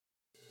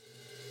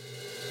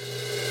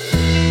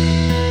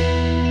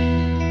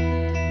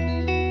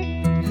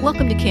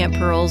Welcome to Camp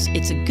Pearls.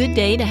 It's a good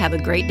day to have a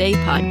great day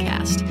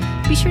podcast.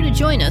 Be sure to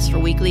join us for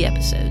weekly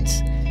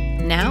episodes.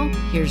 Now,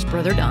 here's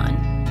Brother Don.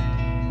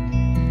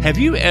 Have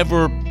you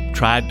ever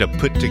tried to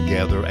put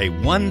together a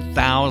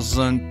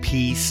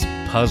 1,000-piece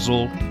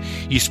puzzle?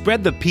 You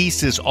spread the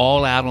pieces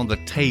all out on the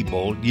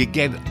table, you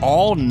get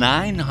all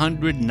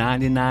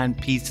 999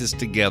 pieces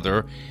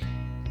together,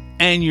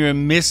 and you're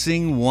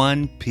missing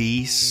one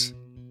piece.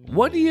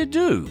 What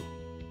do?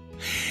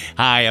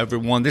 Hi,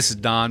 everyone. This is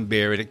Don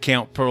Barrett at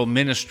Camp Pearl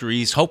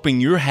Ministries,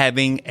 hoping you're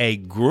having a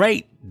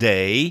great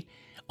day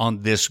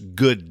on this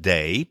good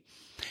day.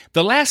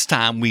 The last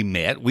time we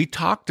met, we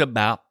talked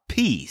about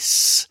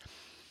peace,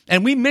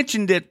 and we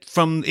mentioned it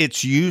from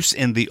its use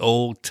in the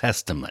Old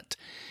Testament.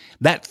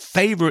 That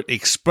favorite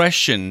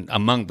expression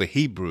among the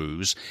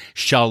Hebrews,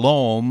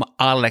 Shalom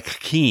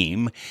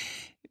Aleichem,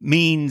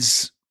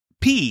 means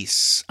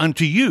peace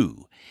unto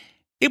you.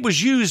 It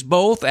was used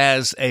both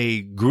as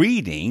a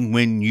greeting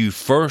when you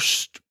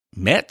first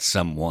met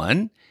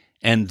someone,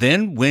 and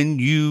then when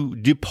you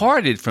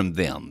departed from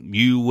them,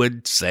 you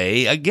would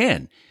say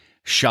again,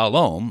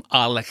 Shalom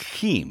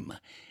Aleichem.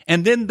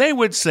 And then they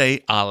would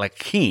say,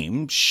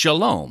 Aleichem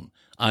Shalom,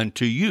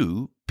 unto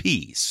you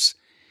peace.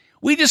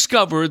 We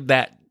discovered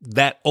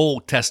that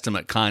Old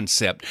Testament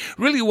concept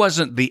really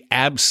wasn't the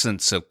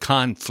absence of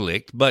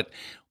conflict, but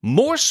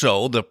more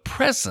so the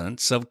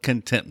presence of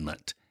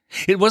contentment.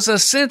 It was a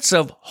sense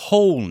of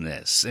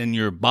wholeness in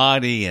your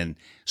body and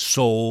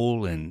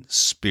soul and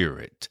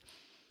spirit.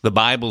 The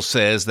Bible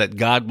says that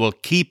God will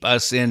keep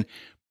us in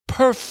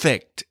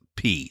perfect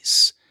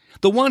peace,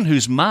 the one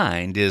whose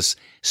mind is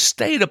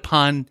stayed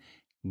upon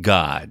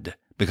God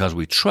because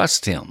we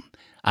trust Him,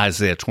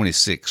 Isaiah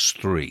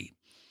 26:3.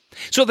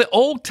 So the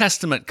Old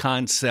Testament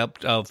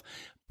concept of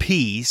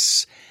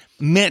peace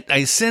meant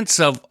a sense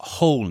of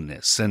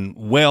wholeness and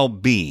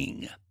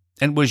well-being,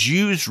 and was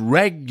used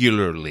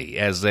regularly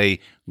as a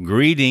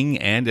greeting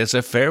and as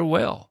a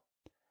farewell.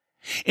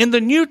 In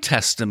the New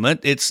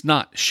Testament, it's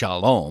not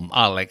Shalom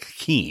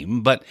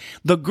Aleichem, but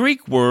the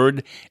Greek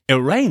word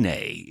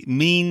eirene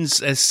means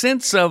a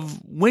sense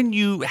of when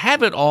you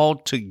have it all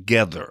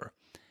together.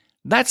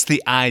 That's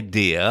the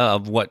idea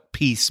of what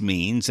peace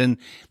means in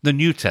the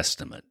New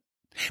Testament.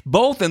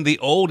 Both in the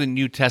Old and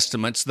New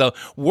Testaments, the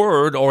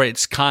word or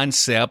its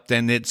concept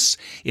and its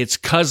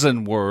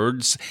cousin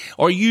words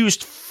are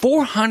used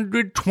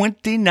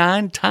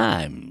 429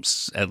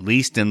 times, at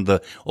least in the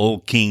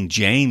Old King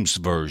James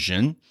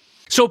Version.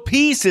 So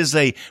peace is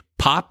a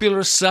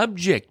popular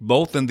subject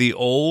both in the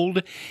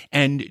Old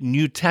and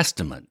New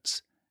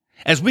Testaments.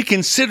 As we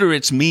consider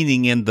its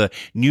meaning in the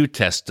New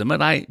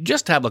Testament, I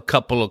just have a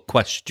couple of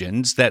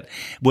questions that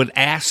would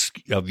ask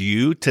of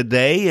you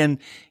today, and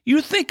you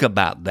think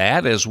about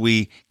that as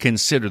we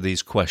consider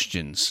these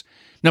questions.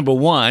 Number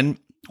one,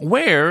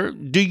 where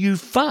do you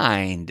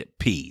find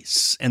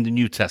peace in the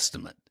New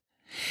Testament?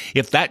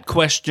 If that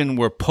question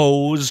were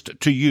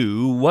posed to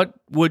you, what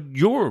would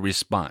your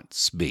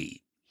response be?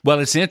 Well,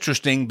 it's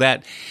interesting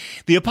that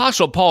the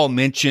Apostle Paul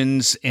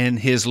mentions in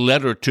his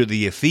letter to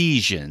the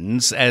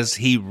Ephesians, as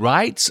he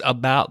writes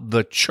about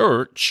the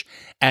church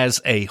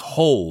as a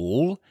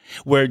whole,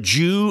 where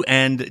Jew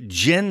and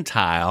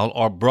Gentile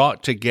are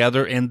brought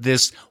together in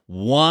this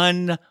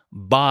one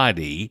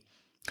body,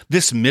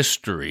 this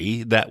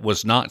mystery that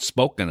was not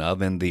spoken of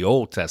in the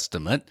Old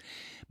Testament,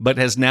 but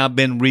has now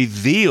been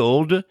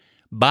revealed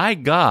by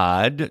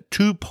God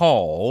to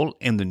Paul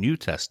in the New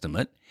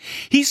Testament.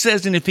 He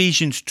says in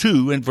Ephesians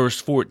 2 and verse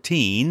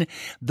 14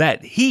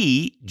 that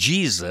He,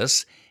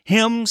 Jesus,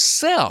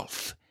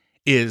 Himself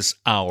is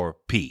our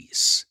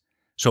peace.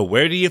 So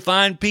where do you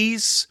find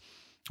peace?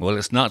 Well,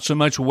 it's not so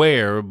much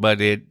where,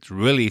 but it's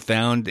really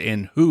found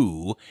in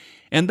who,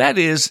 and that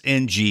is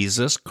in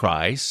Jesus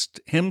Christ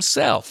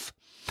Himself.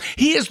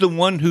 He is the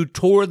one who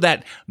tore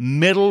that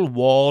middle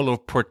wall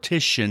of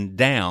partition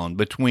down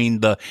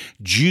between the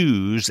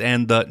Jews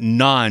and the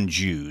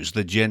non-Jews,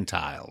 the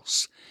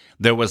Gentiles.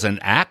 There was an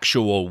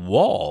actual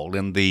wall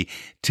in the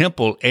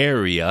temple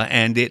area,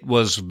 and it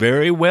was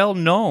very well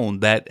known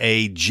that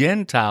a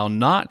Gentile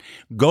not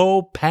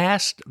go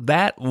past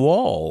that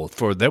wall,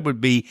 for there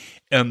would be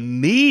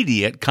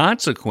immediate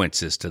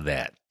consequences to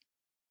that.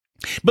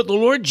 But the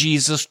Lord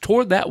Jesus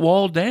tore that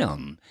wall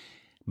down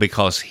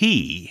because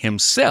He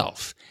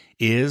Himself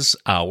is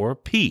our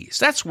peace.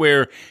 That's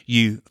where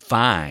you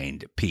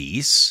find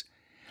peace.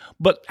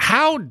 But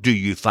how do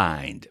you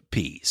find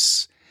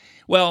peace?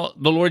 Well,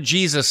 the Lord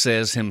Jesus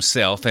says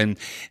Himself in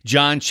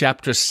John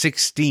chapter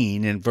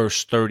 16 and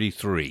verse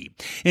 33.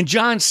 In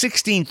John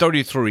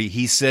 16:33,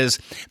 He says,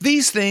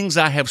 "These things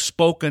I have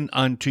spoken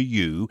unto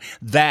you,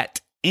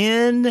 that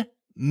in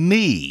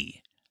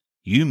me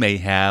you may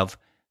have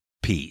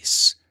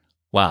peace."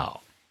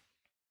 Wow.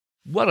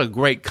 What a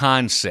great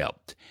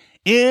concept.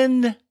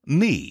 In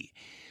me.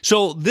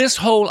 So this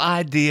whole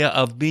idea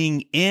of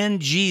being in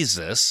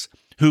Jesus,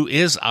 who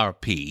is our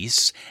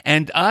peace,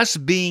 and us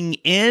being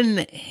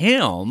in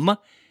Him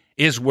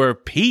is where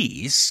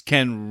peace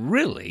can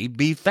really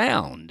be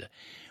found.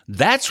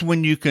 That's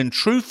when you can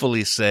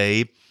truthfully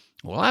say,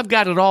 Well, I've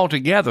got it all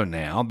together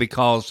now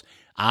because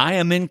I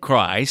am in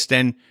Christ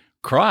and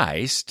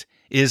Christ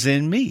is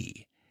in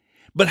me.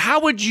 But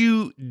how would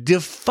you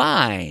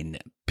define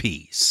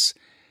peace?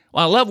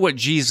 Well, I love what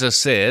Jesus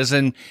says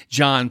in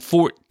John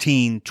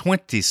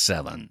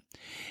 14:27.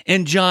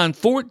 In John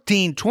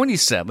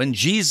 14:27,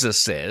 Jesus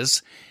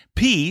says,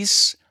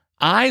 "Peace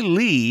I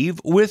leave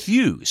with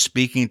you,"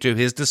 speaking to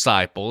his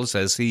disciples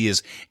as he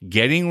is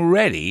getting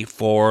ready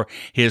for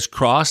his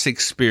cross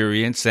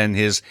experience and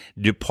his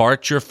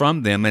departure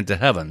from them into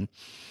heaven.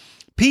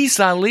 Peace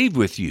I leave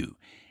with you.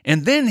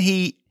 And then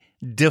he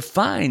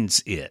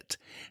defines it.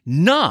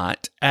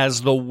 Not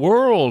as the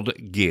world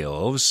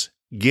gives,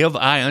 give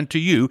I unto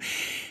you.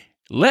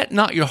 Let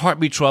not your heart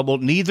be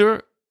troubled,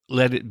 neither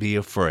let it be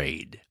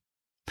afraid.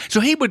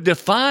 So he would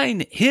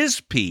define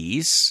his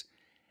peace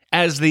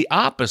as the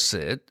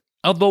opposite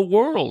of the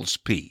world's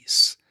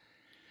peace.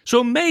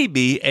 So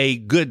maybe a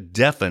good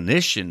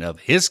definition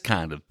of his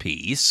kind of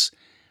peace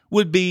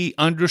would be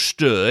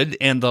understood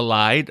in the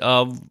light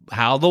of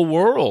how the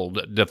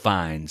world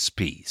defines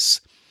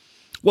peace.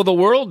 Well, the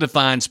world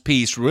defines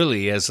peace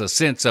really as a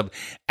sense of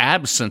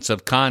absence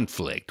of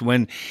conflict,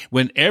 when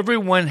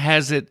everyone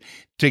has it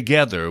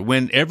together,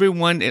 when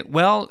everyone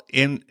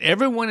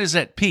is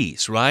at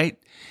peace, right?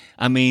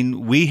 I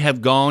mean, we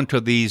have gone to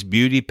these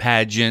beauty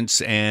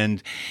pageants,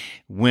 and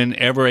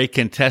whenever a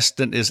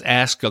contestant is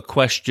asked a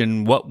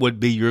question, what would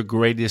be your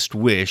greatest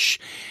wish?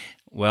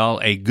 Well,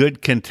 a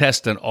good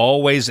contestant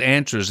always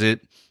answers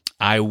it,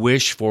 I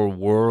wish for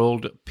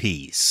world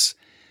peace.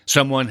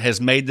 Someone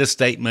has made the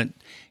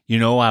statement,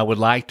 I would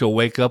like to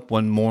wake up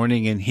one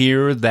morning and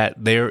hear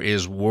that there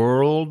is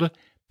world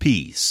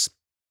peace.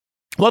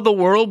 Well, the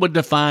world would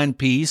define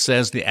peace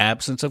as the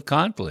absence of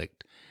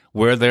conflict,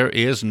 where there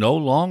is no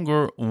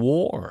longer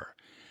war,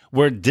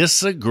 where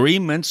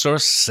disagreements are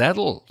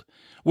settled,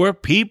 where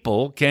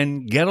people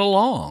can get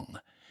along.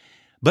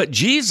 But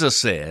Jesus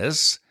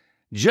says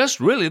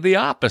just really the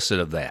opposite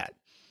of that.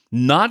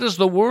 Not as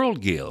the world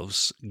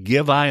gives,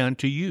 give I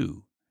unto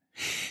you.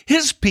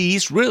 His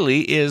peace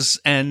really is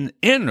an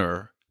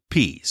inner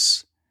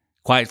peace.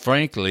 Quite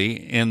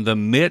frankly, in the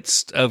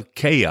midst of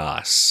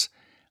chaos,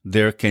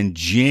 there can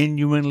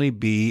genuinely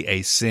be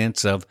a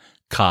sense of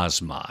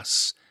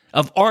cosmos,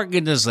 of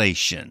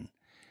organization,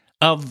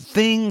 of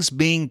things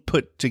being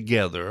put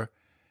together,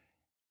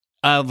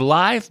 of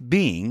life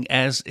being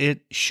as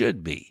it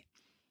should be.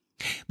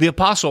 The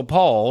Apostle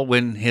Paul,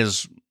 when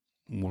his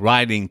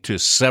writing to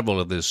several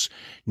of his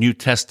New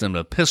Testament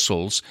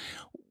epistles,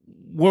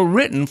 were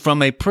written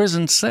from a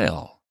prison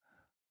cell.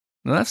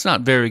 Now, that's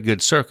not very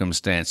good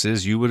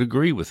circumstances, you would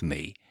agree with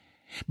me.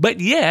 But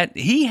yet,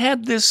 he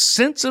had this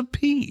sense of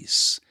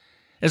peace.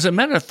 As a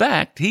matter of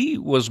fact, he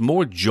was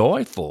more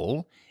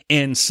joyful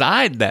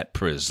inside that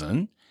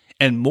prison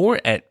and more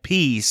at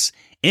peace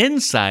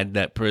inside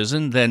that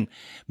prison than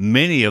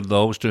many of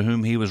those to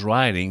whom he was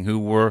writing who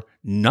were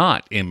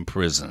not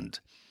imprisoned.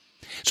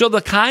 So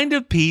the kind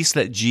of peace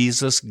that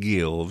Jesus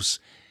gives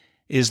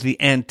is the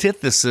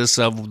antithesis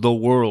of the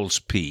world's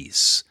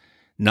peace.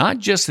 Not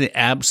just the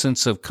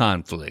absence of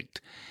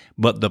conflict,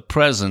 but the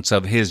presence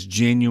of his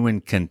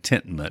genuine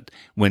contentment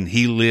when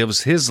he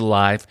lives his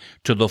life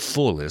to the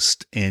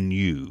fullest in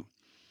you.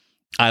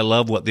 I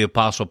love what the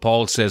Apostle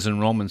Paul says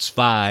in Romans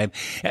 5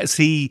 as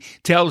he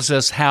tells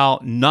us how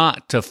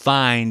not to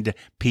find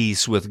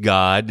peace with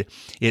God.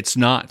 It's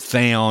not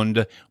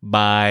found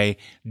by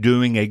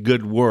doing a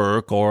good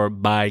work or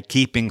by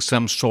keeping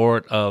some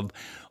sort of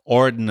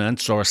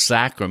ordinance or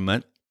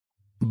sacrament,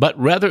 but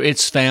rather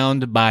it's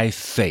found by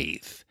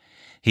faith.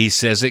 He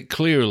says it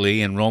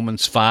clearly in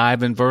Romans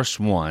 5 and verse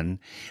 1,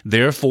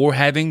 "Therefore,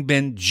 having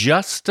been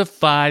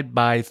justified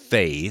by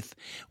faith,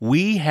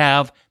 we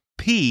have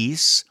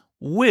peace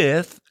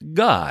with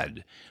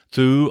God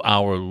through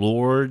our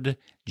Lord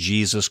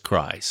Jesus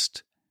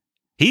Christ."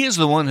 He is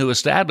the one who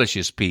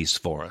establishes peace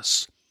for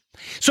us.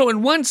 So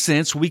in one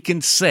sense, we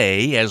can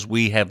say, as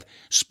we have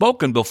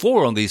spoken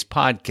before on these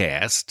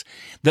podcasts,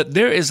 that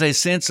there is a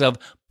sense of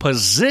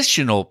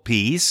positional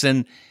peace,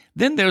 and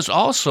then there's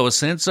also a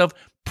sense of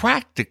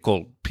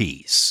practical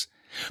peace.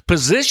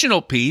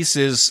 Positional peace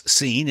is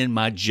seen in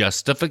my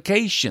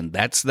justification.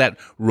 That's that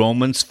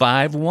Romans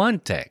 5:1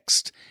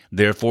 text.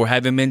 Therefore,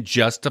 having been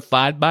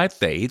justified by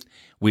faith,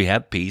 we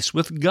have peace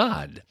with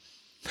God.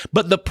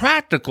 But the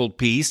practical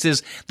peace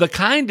is the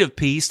kind of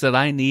peace that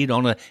I need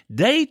on a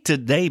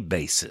day-to-day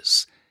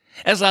basis.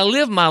 As I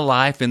live my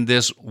life in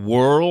this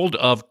world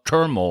of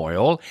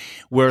turmoil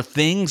where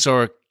things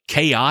are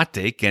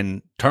chaotic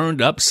and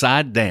turned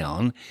upside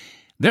down,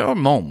 there are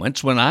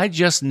moments when I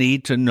just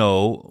need to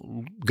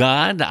know,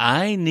 God,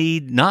 I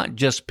need not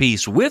just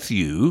peace with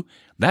you,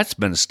 that's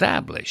been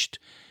established,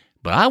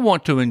 but I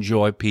want to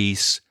enjoy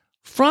peace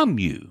from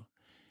you.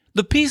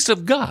 The peace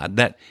of God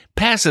that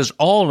passes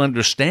all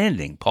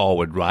understanding, Paul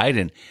would write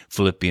in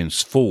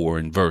Philippians 4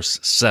 and verse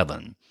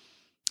 7.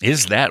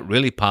 Is that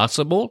really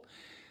possible?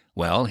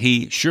 Well,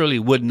 he surely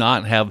would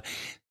not have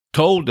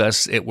told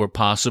us it were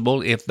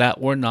possible if that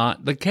were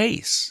not the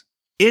case.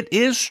 It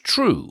is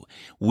true.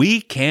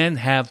 We can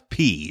have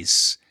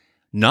peace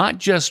not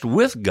just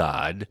with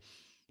God,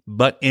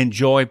 but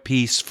enjoy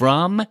peace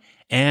from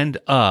and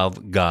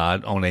of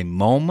God on a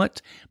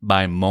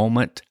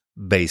moment-by-moment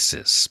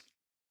basis.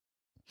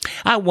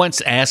 I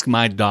once asked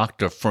my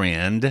doctor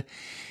friend,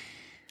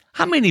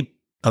 how many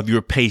of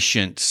your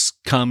patients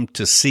come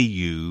to see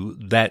you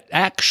that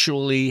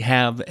actually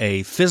have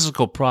a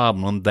physical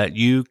problem that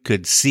you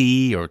could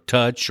see or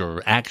touch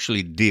or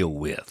actually deal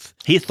with?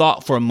 He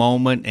thought for a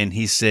moment and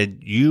he said,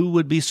 you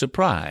would be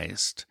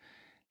surprised.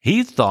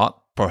 He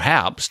thought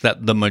perhaps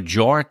that the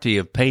majority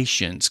of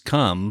patients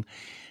come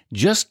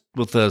just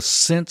with a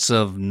sense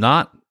of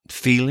not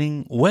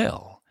feeling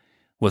well,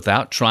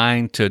 without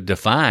trying to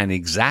define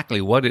exactly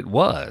what it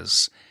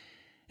was.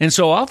 And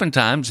so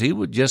oftentimes he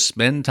would just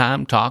spend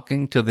time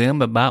talking to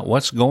them about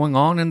what's going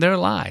on in their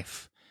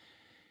life.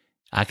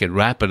 I could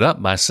wrap it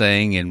up by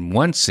saying, in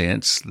one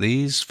sense,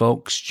 these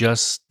folks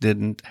just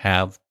didn't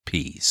have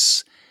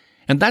peace.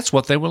 And that's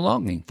what they were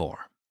longing for.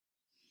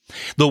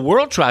 The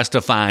world tries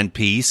to find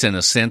peace in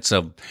a sense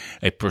of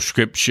a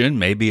prescription,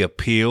 maybe a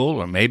pill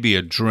or maybe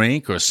a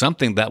drink or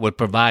something that would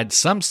provide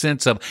some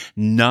sense of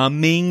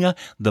numbing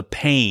the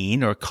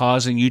pain or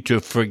causing you to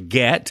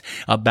forget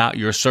about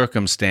your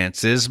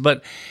circumstances.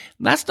 But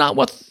that's not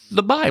what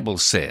the Bible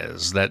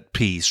says that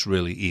peace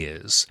really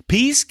is.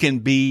 Peace can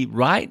be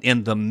right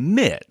in the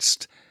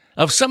midst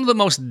of some of the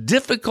most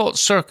difficult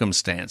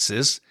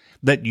circumstances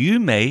that you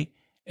may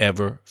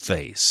ever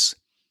face.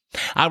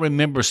 I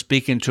remember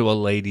speaking to a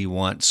lady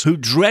once who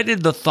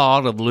dreaded the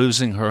thought of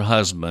losing her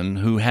husband,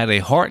 who had a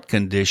heart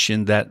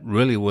condition that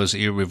really was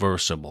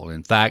irreversible.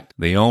 In fact,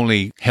 the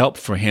only help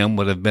for him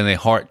would have been a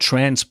heart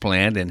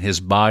transplant, and his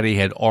body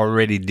had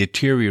already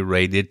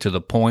deteriorated to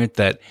the point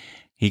that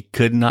he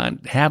could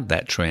not have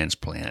that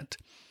transplant.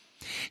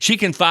 She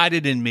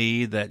confided in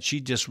me that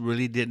she just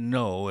really didn't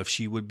know if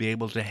she would be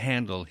able to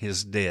handle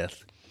his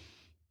death.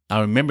 I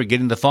remember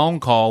getting the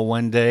phone call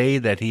one day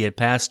that he had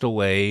passed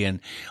away, and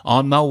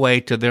on my way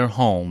to their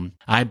home,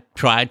 I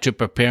tried to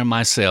prepare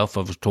myself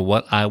as to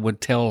what I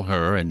would tell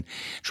her and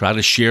try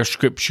to share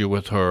Scripture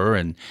with her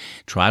and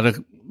try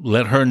to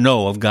let her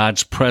know of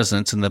God's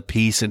presence and the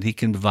peace that He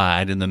can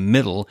provide in the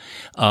middle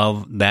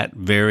of that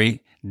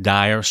very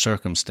dire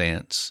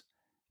circumstance.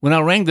 When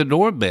I rang the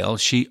doorbell,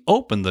 she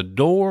opened the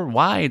door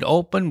wide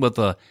open with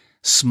a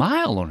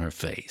smile on her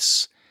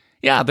face.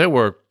 Yeah, there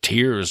were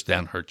tears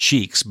down her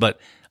cheeks, but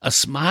a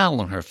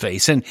smile on her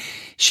face. And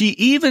she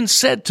even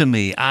said to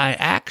me, I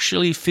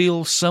actually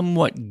feel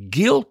somewhat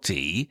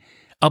guilty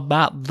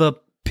about the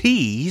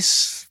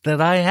peace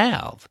that I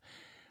have.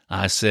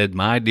 I said,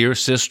 my dear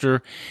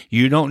sister,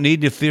 you don't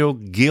need to feel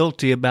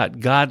guilty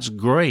about God's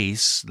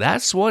grace.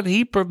 That's what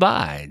He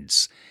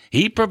provides.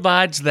 He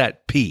provides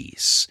that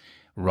peace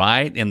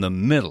right in the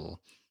middle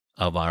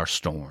of our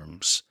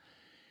storms.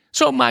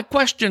 So my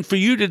question for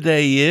you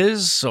today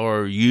is,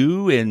 are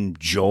you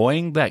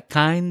enjoying that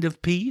kind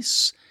of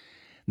peace?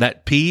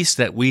 That peace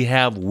that we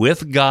have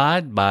with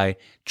God by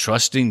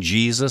trusting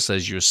Jesus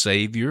as your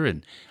Savior,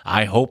 and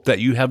I hope that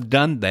you have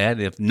done that.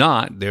 If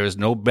not, there is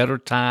no better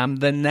time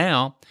than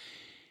now.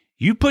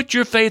 You put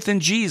your faith in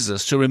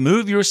Jesus to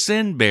remove your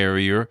sin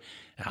barrier,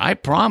 and I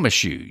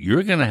promise you,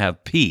 you're going to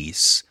have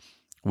peace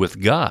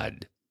with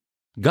God.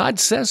 God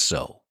says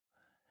so.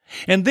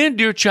 And then,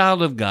 dear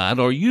child of God,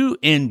 are you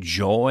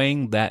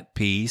enjoying that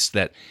peace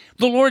that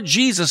the Lord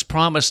Jesus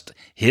promised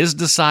His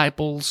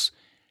disciples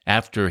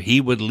after He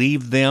would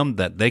leave them,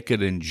 that they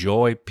could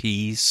enjoy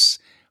peace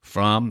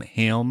from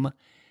Him?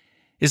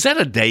 Is that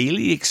a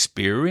daily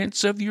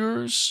experience of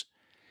yours?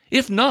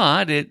 If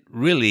not, it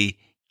really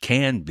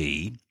can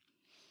be.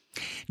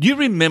 Do you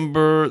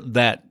remember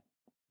that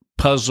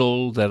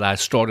puzzle that I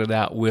started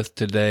out with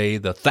today,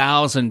 the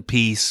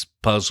 1,000-piece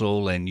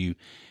puzzle, and you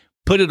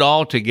put it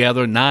all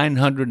together,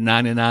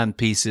 999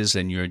 pieces,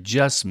 and you're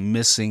just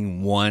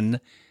missing one?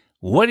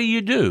 What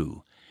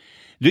do?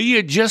 Do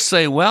you just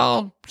say,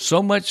 well,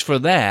 so much for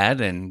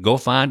that, and go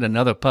find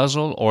another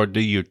puzzle? Or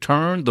do you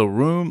turn the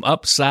room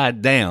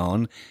upside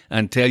down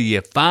until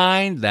you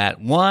find that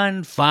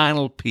one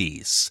final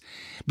piece?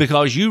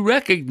 Because you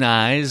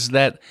recognize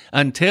that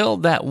until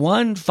that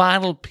one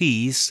final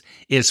piece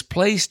is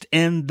placed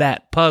in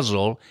that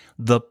puzzle,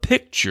 the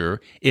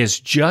picture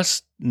is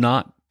just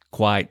not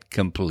quite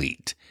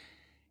complete.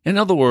 In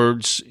other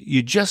words,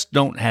 you just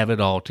don't have it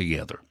all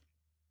together.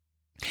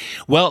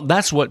 Well,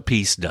 that's what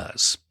peace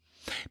does.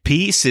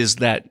 Peace is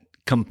that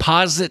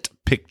composite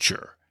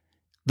picture,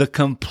 the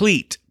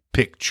complete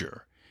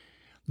picture,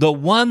 the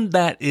one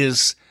that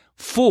is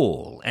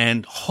full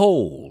and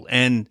whole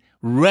and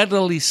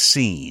readily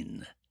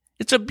seen.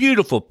 It's a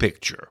beautiful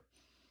picture.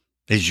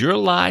 Is your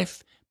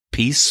life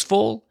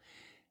peaceful?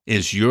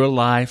 Is your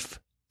life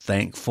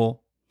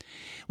thankful?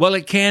 Well,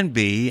 it can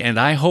be, and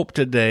I hope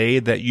today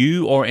that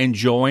you are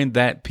enjoying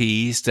that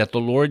peace that the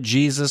Lord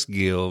Jesus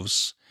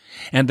gives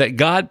and that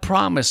God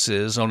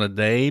promises on a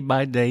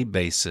day-by-day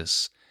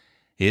basis.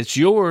 It's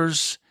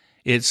yours.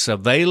 It's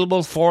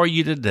available for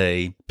you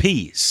today.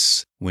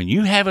 Peace. When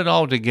you have it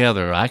all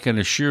together, I can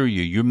assure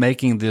you, you're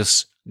making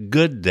this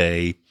good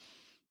day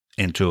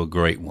into a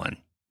great one.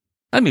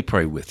 Let me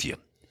pray with you.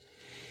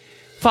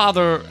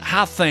 Father,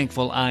 how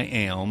thankful I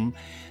am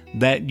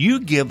that you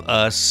give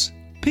us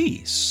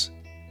peace.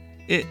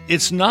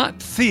 It's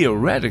not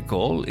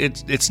theoretical.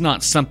 It's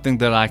not something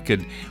that I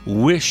could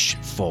wish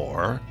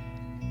for,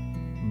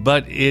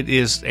 but it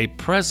is a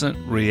present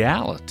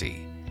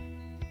reality.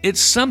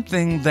 It's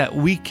something that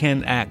we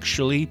can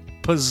actually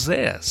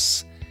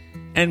possess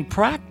and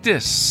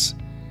practice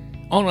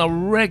on a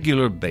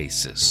regular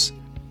basis.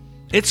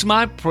 It's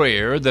my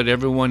prayer that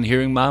everyone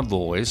hearing my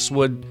voice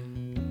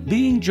would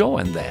be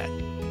enjoying that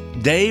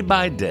day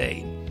by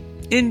day,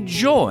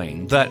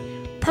 enjoying that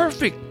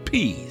perfect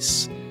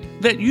peace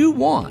that you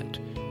want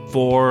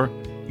for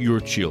your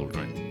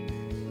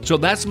children. So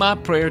that's my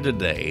prayer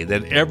today,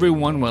 that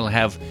everyone will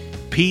have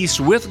peace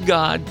with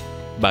God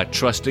by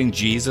trusting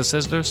Jesus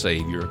as their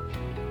Savior,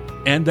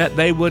 and that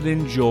they would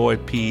enjoy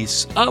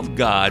peace of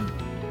God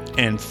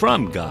and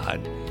from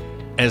God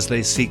as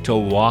they seek to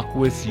walk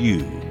with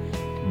you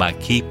by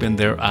keeping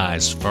their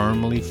eyes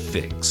firmly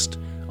fixed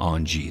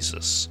on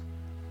Jesus.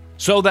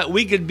 So that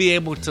we could be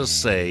able to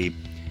say,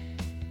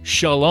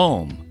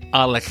 Shalom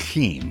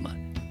Aleichem,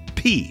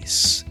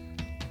 peace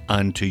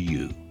unto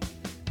you.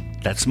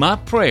 That's my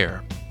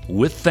prayer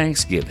with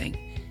thanksgiving.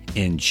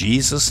 In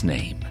Jesus'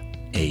 name,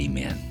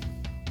 amen.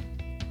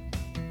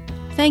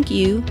 Thank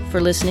you for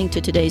listening to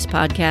today's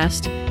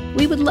podcast.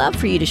 We would love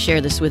for you to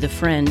share this with a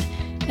friend.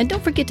 And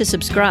don't forget to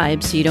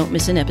subscribe so you don't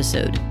miss an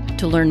episode.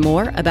 To learn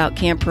more about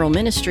Camp Pearl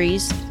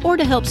Ministries or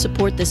to help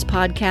support this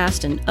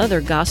podcast and other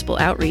gospel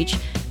outreach,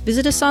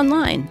 visit us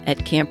online at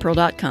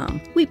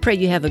camppearl.com. We pray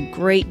you have a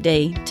great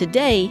day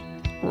today,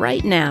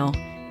 right now,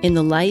 in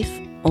the life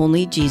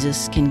only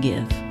Jesus can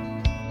give.